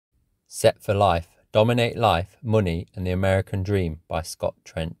Set for Life, Dominate Life, Money and the American Dream by Scott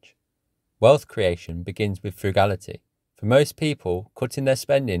Trench. Wealth creation begins with frugality. For most people, cutting their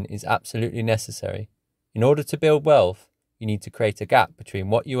spending is absolutely necessary. In order to build wealth, you need to create a gap between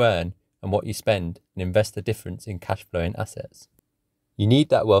what you earn and what you spend and invest the difference in cash flowing assets. You need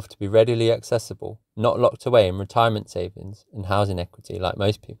that wealth to be readily accessible, not locked away in retirement savings and housing equity like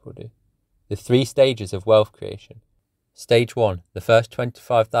most people do. The 3 stages of wealth creation. Stage 1, the first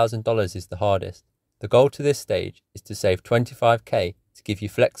 $25,000 is the hardest. The goal to this stage is to save $25,000 to give you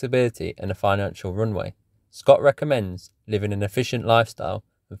flexibility and a financial runway. Scott recommends living an efficient lifestyle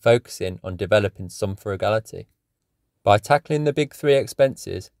and focusing on developing some frugality. By tackling the big 3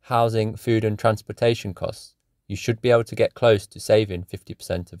 expenses, housing, food and transportation costs, you should be able to get close to saving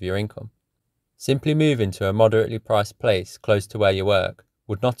 50% of your income. Simply moving to a moderately priced place close to where you work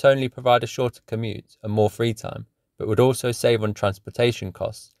would not only provide a shorter commute and more free time, but would also save on transportation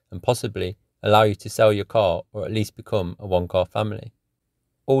costs and possibly allow you to sell your car or at least become a one-car family.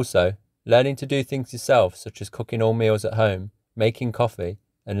 Also, learning to do things yourself, such as cooking all meals at home, making coffee,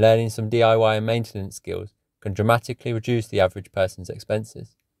 and learning some DIY and maintenance skills can dramatically reduce the average person's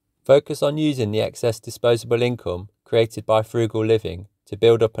expenses. Focus on using the excess disposable income created by frugal living to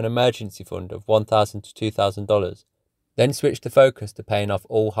build up an emergency fund of $1,000 to $2,000. Then switch the focus to paying off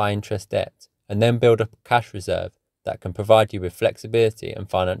all high-interest debt, and then build up a cash reserve that can provide you with flexibility and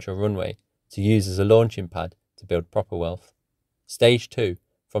financial runway to use as a launching pad to build proper wealth. Stage 2,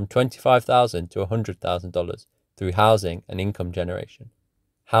 from $25,000 to $100,000 through housing and income generation.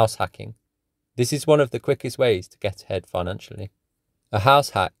 House hacking. This is one of the quickest ways to get ahead financially. A house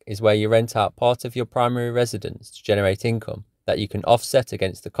hack is where you rent out part of your primary residence to generate income that you can offset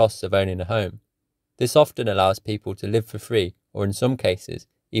against the costs of owning a home. This often allows people to live for free, or in some cases,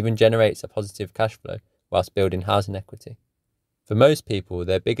 even generates a positive cash flow whilst building housing equity. For most people,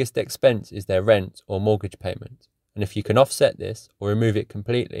 their biggest expense is their rent or mortgage payment, and if you can offset this or remove it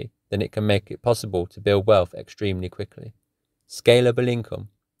completely, then it can make it possible to build wealth extremely quickly. Scalable income.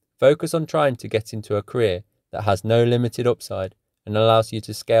 Focus on trying to get into a career that has no limited upside and allows you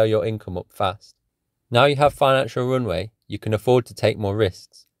to scale your income up fast. Now you have financial runway, you can afford to take more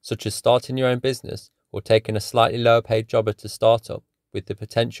risks, such as starting your own business or taking a slightly lower paid job at a startup with the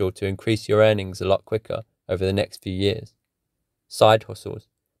potential to increase your earnings a lot quicker over the next few years. Side hustles.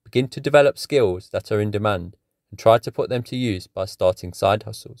 Begin to develop skills that are in demand and try to put them to use by starting side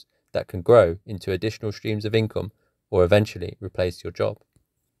hustles that can grow into additional streams of income or eventually replace your job.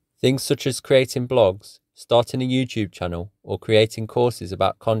 Things such as creating blogs, starting a YouTube channel, or creating courses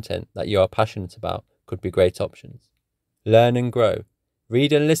about content that you are passionate about could be great options. Learn and grow.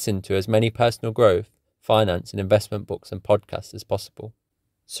 Read and listen to as many personal growth, finance and investment books and podcasts as possible.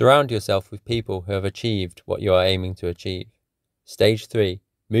 Surround yourself with people who have achieved what you are aiming to achieve. Stage 3,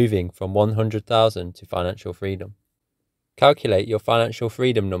 moving from 100,000 to financial freedom. Calculate your financial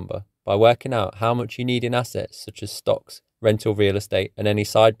freedom number by working out how much you need in assets such as stocks, rental real estate and any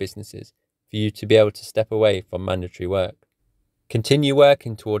side businesses for you to be able to step away from mandatory work. Continue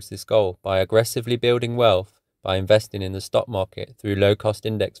working towards this goal by aggressively building wealth by investing in the stock market through low-cost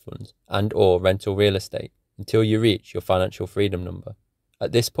index funds and/or rental real estate until you reach your financial freedom number.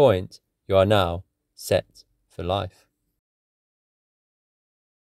 At this point, you are now set for life.